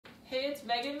Hey, it's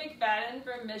Megan McFadden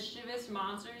from Mischievous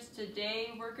Monsters.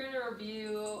 Today we're going to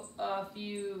review a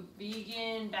few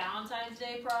vegan Valentine's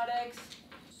Day products.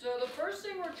 So the first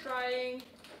thing we're trying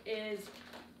is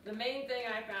the main thing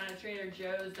I found at Trader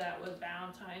Joe's that was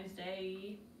Valentine's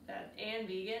Day and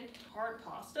vegan, hard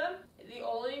pasta. The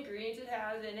only ingredients it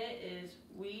has in it is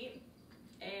wheat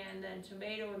and then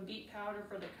tomato and beet powder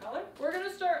for the color. We're going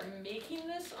to start making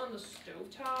this on the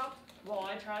stovetop while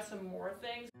I try some more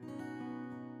things.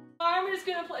 I'm just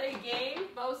gonna play a game.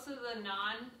 Most of the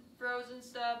non-frozen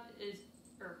stuff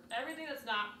or everything that's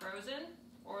not frozen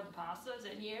or the pasta is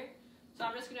in here. So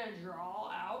I'm just gonna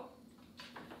draw out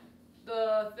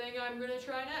the thing I'm gonna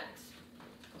try next.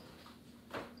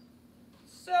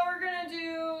 So we're gonna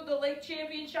do the Lake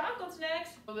Champion chocolates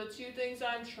next. So the two things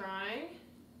I'm trying,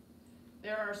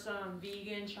 there are some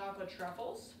vegan chocolate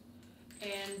truffles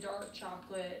and dark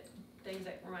chocolate things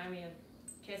that remind me of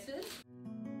kisses.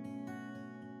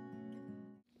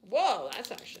 Whoa,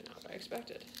 that's actually not what I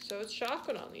expected. So it's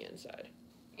chocolate on the inside.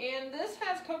 And this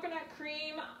has coconut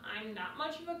cream. I'm not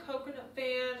much of a coconut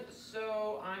fan,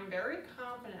 so I'm very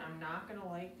confident I'm not gonna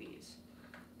like these.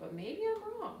 But maybe I'm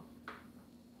wrong.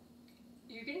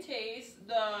 You can taste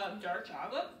the dark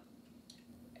chocolate,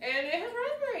 and it has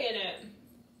raspberry in it.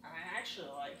 I actually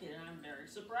like it, and I'm very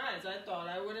surprised. I thought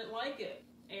I wouldn't like it.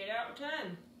 8 out of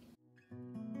 10.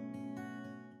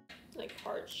 Like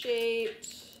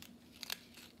heart-shaped.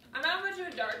 I'm not much of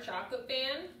a dark chocolate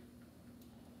fan.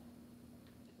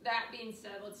 That being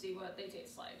said, let's see what they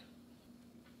taste like.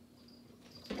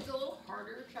 It's a little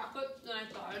harder chocolate than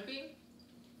I thought it'd be.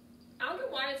 I don't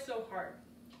get why it's so hard.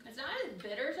 It's not as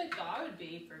bitter as I thought it would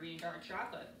be for being dark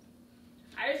chocolate.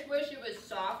 I just wish it was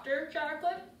softer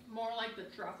chocolate, more like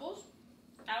the truffles.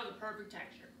 That was a perfect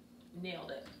texture.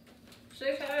 Nailed it.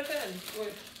 6 out of 10,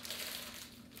 which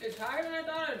is higher than I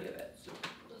thought I'd give it. So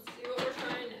let's see what we're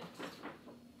trying next.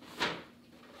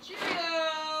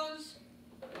 Cheerios!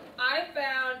 I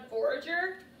found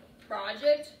Forager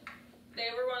Project. They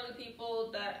were one of the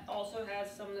people that also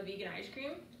has some of the vegan ice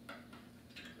cream.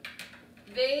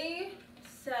 They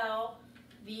sell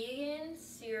vegan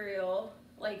cereal,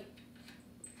 like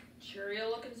Cheerio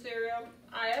looking cereal.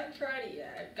 I haven't tried it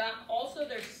yet. I've got also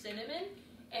their cinnamon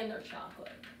and their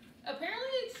chocolate. Apparently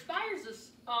it expires this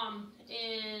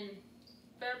in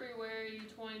February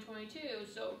 2022,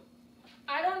 so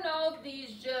I don't know if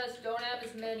these just don't have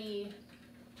as many,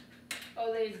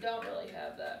 these don't really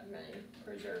have that many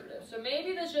preservatives. So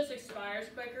maybe this just expires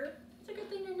quicker. It's a good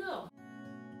thing to know.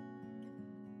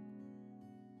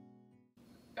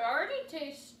 It already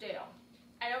tastes stale.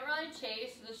 I don't really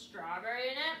taste the strawberry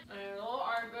in it. And it's a little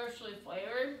artificially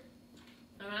flavored.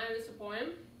 I'm kind of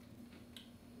disappointed.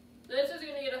 This is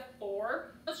gonna get a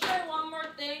 4. Let's try one more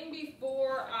thing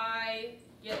before I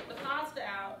get the pasta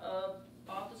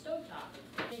off the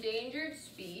stovetop. Endangered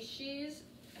Species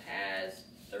has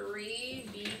 3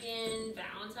 vegan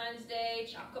Valentine's Day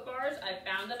chocolate bars. I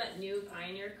found them at New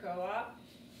Pioneer Co-op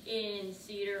in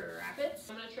Cedar Rapids.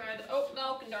 I'm gonna try the oat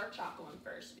milk and dark chocolate one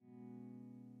first.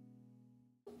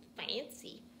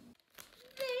 Fancy.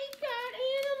 They got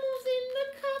animals in the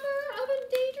cover of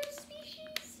Endangered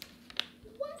Species.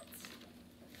 What?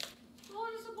 A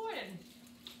little disappointed.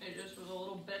 It just was a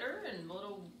little bitter and a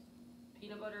little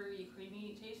peanut buttery,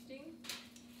 creamy tasting.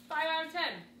 5 out of 10.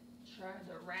 Try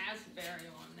the raspberry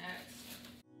one next.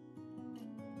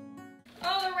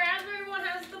 Oh, the raspberry one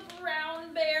has the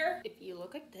brown bear. If you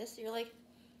look like this, you're like,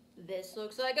 this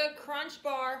looks like a crunch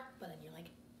bar. But then you're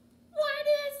like, what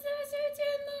is this? It's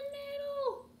in the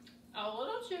middle. A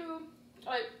little too,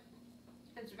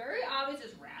 it's very obvious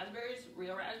it's raspberries,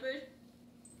 real raspberries.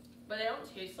 But they don't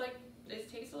taste like, they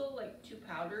taste a little like too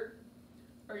powdered.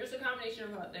 Or just a combination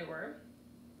of what they were.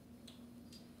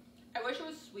 I wish it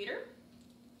was sweeter.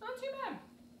 Not too bad.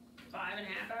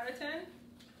 5.5 out of 10.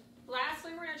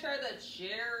 Lastly, we're gonna try the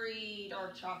cherry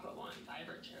dark chocolate one,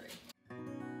 vibrant cherry.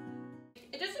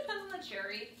 It just depends on the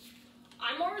cherry.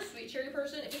 I'm more of a sweet cherry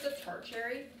person. If it's a tart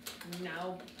cherry,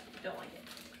 no, don't like it.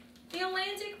 The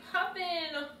Atlantic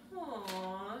Puffin.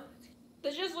 Aww.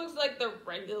 This just looks like the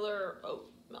regular oat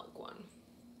milk one.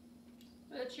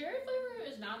 The cherry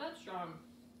flavor is not that strong,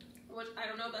 which I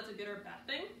don't know if that's a good or bad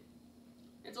thing.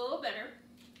 It's a little bitter.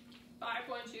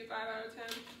 5.25 out of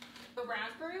 10. The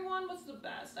raspberry one was the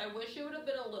best. I wish it would have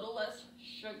been a little less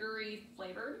sugary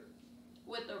flavored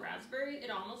with the raspberry.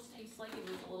 It almost tastes like it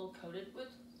was a little coated with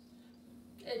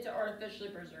it to artificially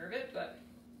preserve it, but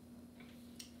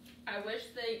I wish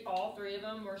all 3 of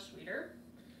them were sweeter.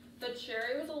 The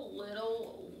cherry was a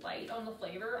little light on the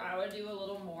flavor. I would do a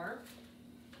little more.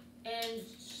 And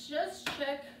just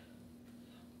check,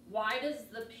 why does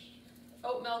the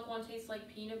oat milk one tastes like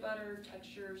peanut butter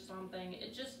texture or something.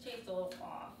 It just tastes a little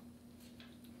off.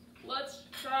 Let's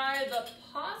try the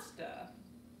pasta.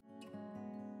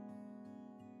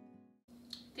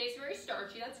 Tastes very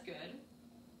starchy, that's good.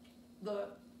 The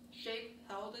shape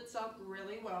held itself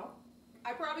really well.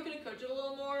 I probably could have cooked it a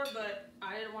little more, but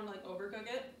I didn't want to like overcook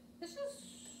it. This is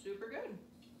super good.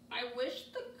 I wish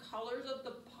the colors of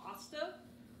the pasta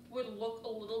would look a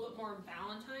little bit more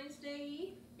Valentine's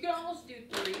Day-y. You can almost do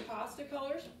 3 pasta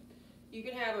colors. You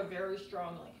can have a very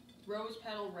strong like rose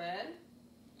petal red,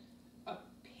 a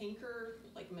pinker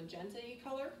like magenta-y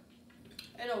color,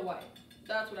 and a white.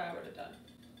 That's what I would have done.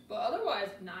 But otherwise,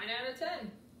 9 out of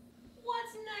 10.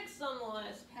 What's next on the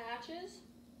list, Patches?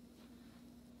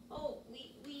 Oh,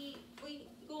 we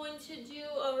going to do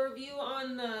a review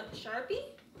on the Sharpie?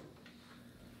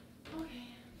 Okay.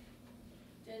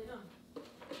 Didn't know.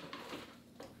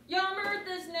 Yum Earth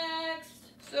is next.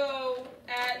 So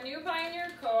at New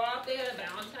Pioneer Co-op, they had a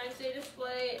Valentine's Day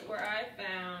display where I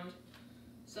found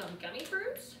some gummy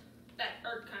fruits that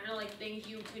are kind of like things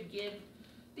you could give.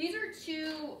 These are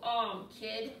 2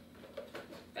 kid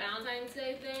Valentine's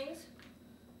Day things.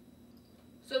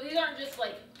 So these aren't just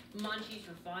like munchies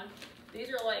for fun. These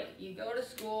are like, you go to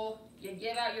school, you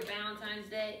give out your Valentine's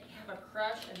Day, you have a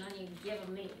crush, and then you give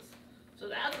them these. So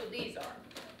that's what these are.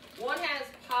 One has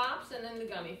pops and then the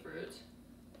gummy fruits.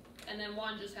 And then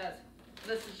one just has,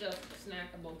 this is just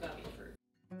snackable gummy fruit.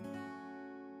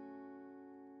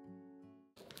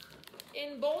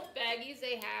 In both baggies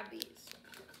they have these.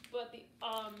 But the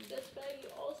this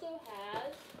baggie also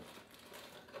has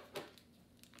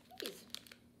these.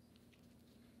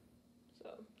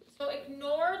 So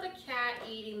ignore the cat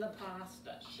eating the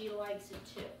pasta. She likes it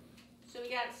too. So we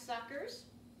got suckers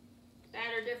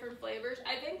that are different flavors.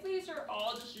 I think these are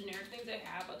all just generic things they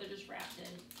have, but they're just wrapped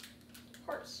in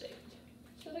heart-shaped.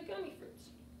 So the gummy fruits.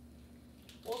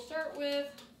 We'll start with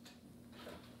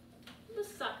the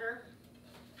sucker.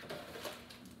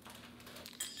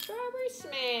 Strawberry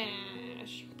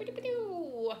smash.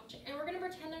 And we're gonna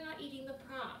pretend they're not eating the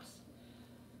props.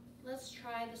 Let's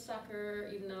try the sucker,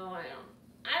 even though I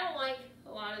don't like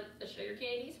a lot of the sugar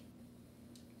candies.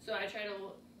 So I try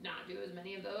to not do as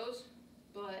many of those,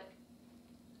 but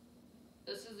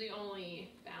this is the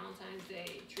only Valentine's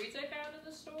Day treats I found in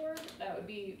the store that would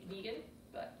be vegan,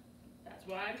 but that's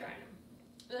why I'm trying them.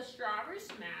 The strawberry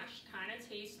smash kind of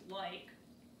tastes like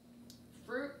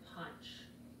fruit punch.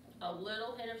 A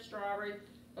little hint of strawberry,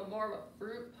 but more of a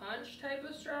fruit punch type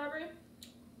of strawberry.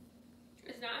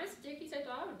 It's not as sticky as I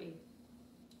thought it would be.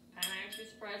 I'm actually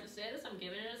surprised to say this. I'm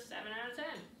giving it a 7 out of 10.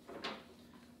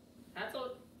 That's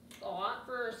a lot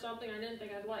for something I didn't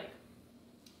think I'd like.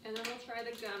 And then we'll try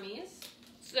the gummies.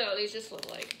 So these just look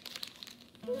like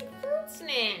fruit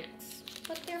snacks,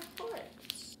 but they're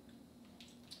hearts.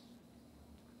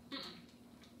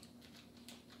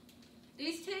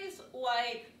 These taste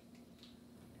like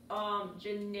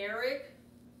generic,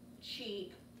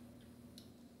 cheap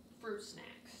fruit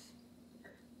snacks. They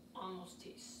almost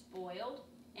taste spoiled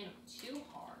and too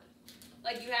hard.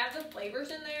 Like, you have the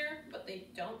flavors in there, but they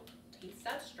don't taste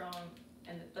that strong,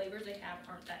 and the flavors they have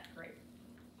aren't that great.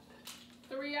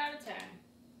 3 out of 10.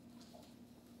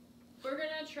 We're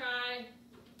gonna try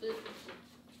the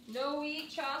no wheat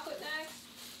chocolate next.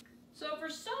 So for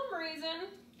some reason,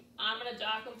 I'm gonna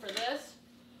dock them for this.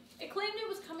 It claimed it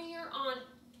was coming here on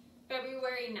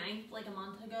February 9th, like a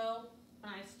month ago,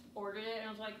 when I ordered it, and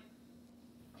I was like,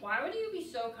 why would you be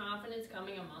so confident it's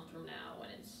coming a month from now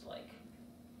when it's like,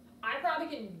 I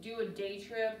probably can do a day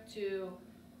trip to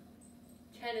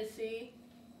Tennessee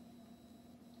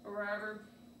or wherever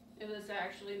if it's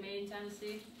actually made in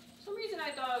Tennessee. For some reason I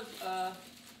thought it was a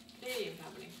Canadian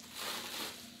company.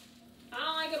 I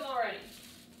don't like them already.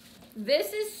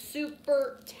 This is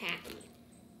super tacky.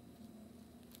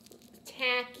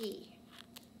 Tacky.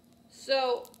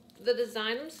 So the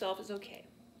design itself is okay.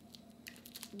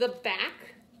 The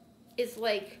back is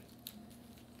like,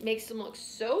 makes them look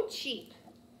so cheap.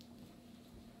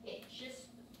 It just,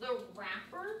 the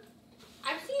wrapper,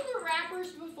 I've seen the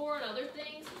wrappers before and other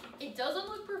things. It doesn't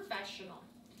look professional.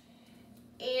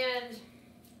 And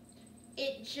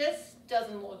it just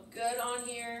doesn't look good on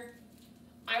here.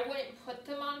 I wouldn't put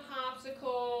them on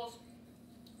popsicles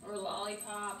or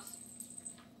lollipops,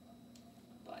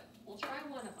 but we'll try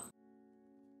one of them.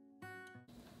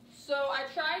 So I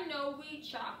tried no wheat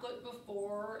chocolate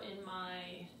before in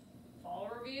my fall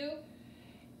review,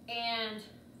 and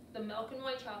the milk and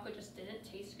white chocolate just didn't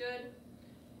taste good.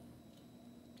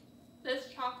 This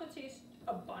chocolate tastes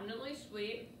abundantly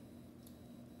sweet.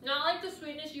 Not like the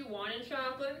sweetness you want in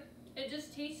chocolate. It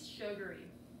just tastes sugary.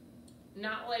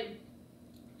 Not like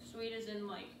sweet as in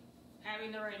like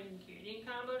having the right ingredient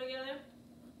combo together.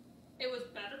 It was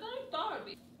better than I thought it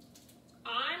would be.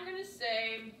 I'm gonna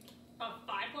say a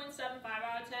 5.75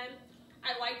 out of 10.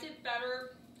 I liked it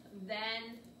better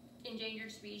than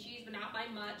Endangered Species, but not by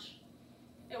much.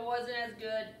 It wasn't as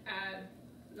good as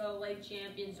the Lake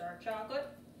Champions Dark Chocolate.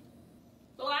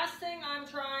 The last thing I'm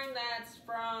trying that's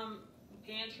from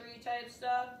pantry type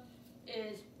stuff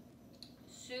is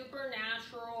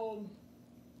Supernatural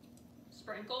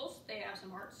sprinkles. They have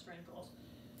some heart sprinkles.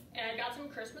 And I got some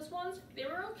Christmas ones. They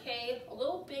were okay, a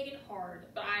little big and hard,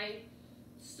 but I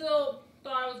still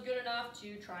thought it was good enough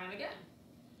to try them again.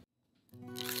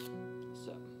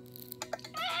 So,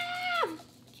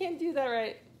 can't do that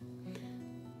right.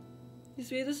 You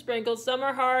see the sprinkles. Some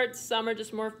are hearts, some are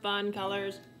just more fun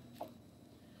colors.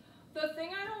 The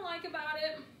thing I don't like about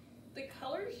it, the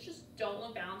colors just don't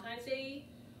look Valentine's Day.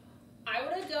 I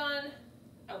would have done,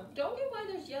 oh, don't get why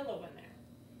there's yellow in there.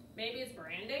 Maybe it's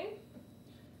branding,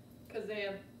 because they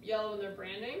have yellow in their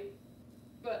branding,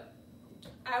 but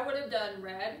I would have done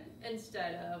red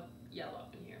instead of yellow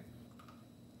in here.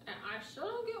 And I still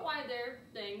don't get why their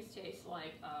things taste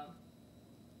like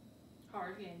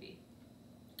hard candy.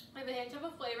 I have a hint of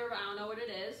a flavor, but I don't know what it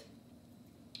is.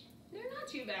 They're not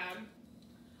too bad.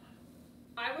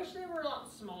 I wish they were a lot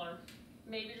smaller.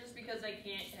 Maybe just because I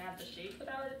can't have the shape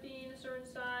without it being a certain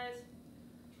size.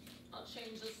 I'll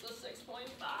change this to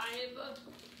 6.5.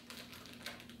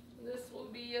 This will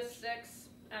be a 6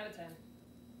 out of 10.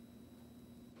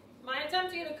 My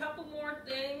attempt to get a couple more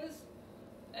things,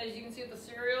 as you can see with the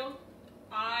cereal,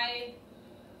 I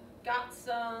got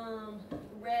some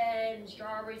red and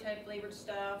strawberry type flavored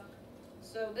stuff.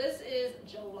 So this is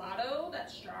gelato,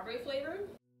 that's strawberry flavored.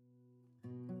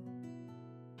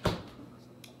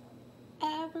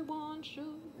 Everyone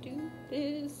should do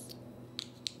this.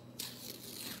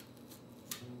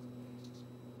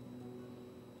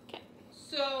 Okay,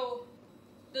 so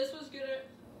this was good.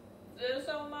 This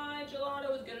on my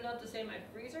gelato was good enough to save my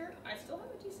freezer. I still have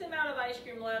a decent amount of ice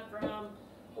cream left from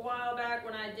a while back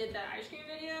when I did that ice cream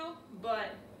video,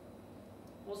 but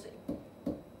we'll see.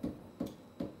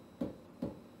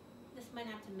 This might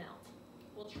have to melt.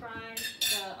 We'll try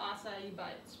the acai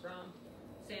bites from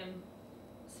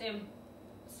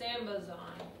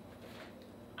Sambazon.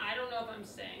 I don't know if I'm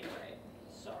saying it right.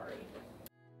 Sorry.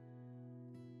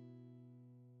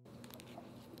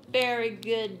 Very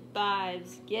good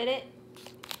vibes. Get it?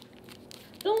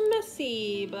 A little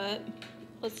messy, but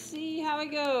let's see how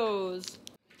it goes.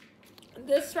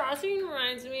 This frosting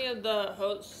reminds me of the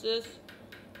Hostess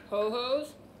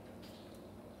Ho-Hos.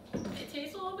 It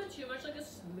tastes a little bit too much like a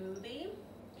smoothie.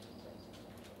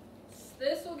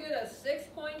 This will get a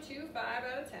 6.25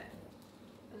 out of 10.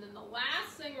 And then the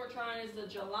last thing we're trying is the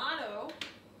gelato.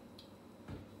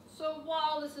 So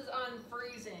while this is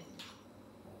unfreezing,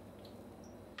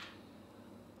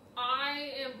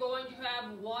 I am going to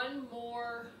have one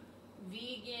more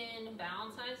vegan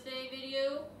Valentine's Day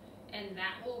video, and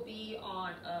that will be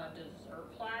on a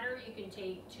dessert platter you can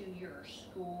take to your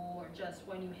school or just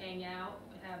when you hang out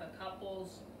and have a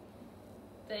couples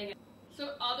thing.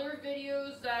 So other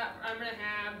videos that I'm going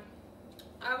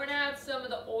to have some of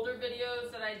the older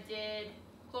videos that I did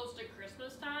close to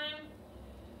Christmas time,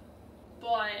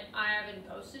 but I haven't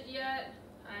posted yet.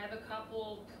 I have a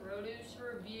couple produce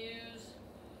reviews,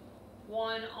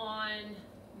 one on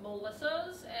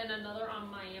Melissa's and another on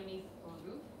Miami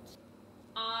Fruit.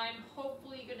 I'm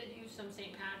hopefully going to do some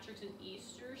St. Patrick's and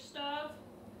Easter stuff.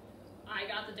 I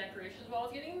got the decorations while I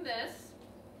was getting this.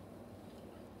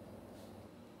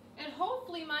 And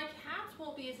hopefully my cats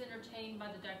won't be as entertained by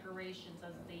the decorations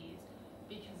as these,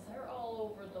 because they're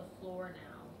all over the floor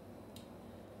now.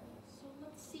 So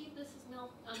let's see if this is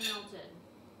unmelted.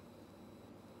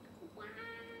 Wow.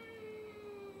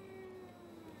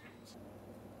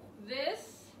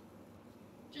 This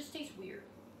just tastes weird.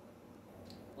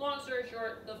 Long story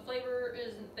short, the flavor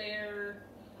isn't there.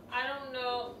 I don't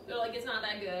know, like it's not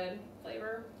that good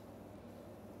flavor.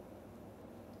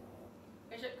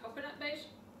 Is it coconut based?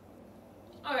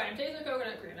 Okay, I'm tasting the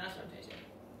coconut cream. That's what I'm tasting.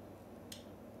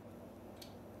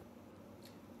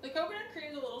 The coconut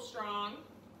cream is a little strong.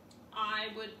 I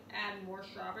would add more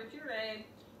strawberry puree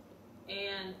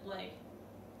and like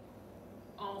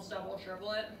almost double or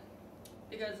triple it,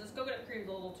 because this coconut cream is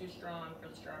a little too strong for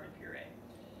the strawberry puree.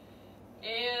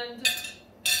 And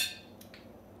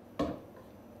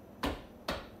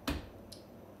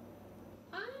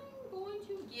I'm going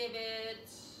to give it,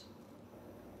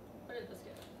 what did this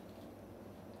give?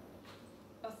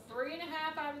 A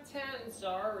 3.5 out of 10,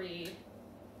 sorry.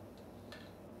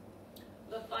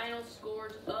 The final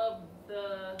scores of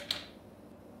the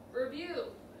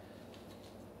review.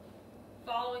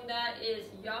 following that is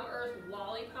Yum Earth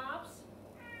Lollipops.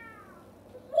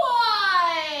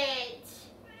 What?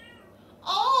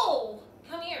 Oh,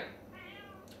 Come here.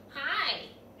 hi.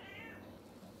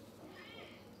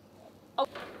 Oh.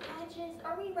 Badges,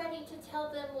 are we ready to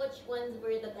tell them which ones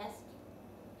were the best?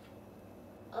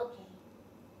 Okay.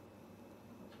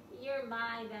 You're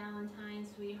my Valentine,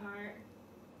 sweetheart.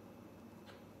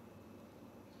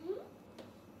 Hmm?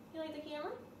 You like the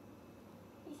camera?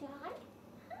 You say hi?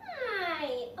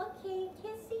 Hi. Okay,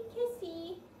 kissy,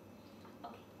 kissy.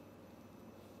 Okay.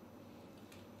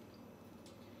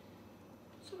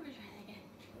 So we're gonna try that again.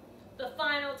 The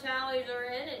final tallies are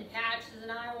in, and Patches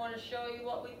and I want to show you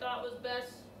what we thought was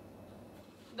best.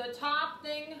 The top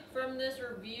thing from this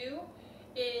review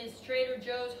is Trader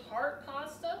Joe's Heart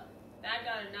Pasta. That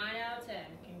got a 9 out of 10.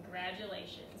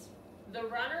 Congratulations. The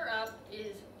runner-up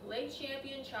is Lake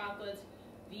Champion Chocolate's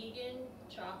Vegan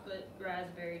Chocolate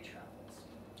Raspberry Truffles.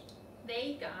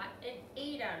 They got an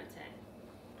 8 out of 10.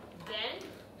 Then,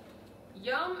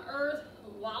 Yum Earth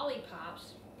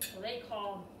Lollipops, well, they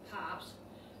call them Pops,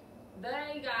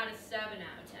 they got a 7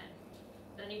 out of 10.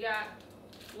 Then you got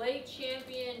Lake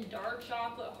Champion Dark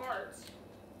Chocolate Hearts.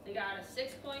 They got a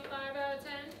 6.5 out of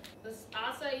 10. The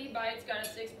Acai Bites got a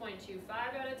 6.25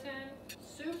 out of 10.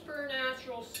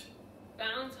 Supernatural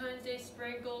Valentine's Day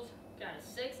Sprinkles got a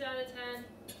 6 out of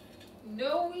 10.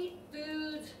 No Wheat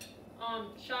Foods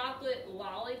Chocolate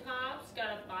Lollipops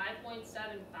got a 5.75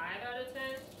 out of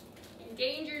 10.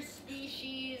 Endangered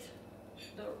Species,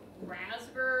 the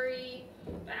Raspberry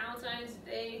Valentine's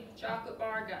Day Chocolate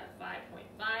Bar got a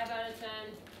 5.5 out of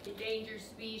 10. Endangered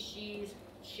Species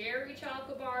Cherry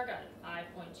Chocolate Bar got a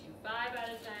 5.25 out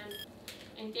of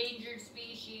 10. Endangered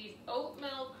Species Oat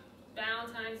Milk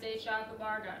Valentine's Day Chocolate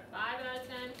Bar got a 5 out of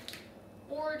 10.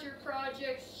 Forager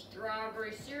Project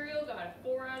Strawberry Cereal got a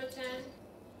 4 out of 10.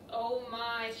 Oh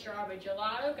My Strawberry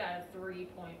Gelato got a 3.5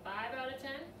 out of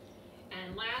 10.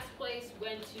 And last place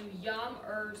went to Yum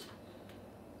Earth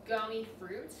Gummy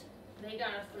Fruits. They got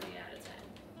a 3 out of 10.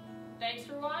 Thanks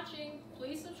for watching.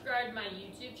 Please subscribe to my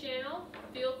YouTube channel.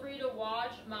 Feel free to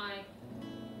watch my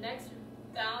next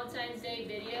Valentine's Day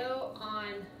video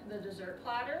on the dessert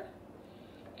platter.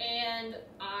 And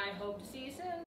I hope to see you soon.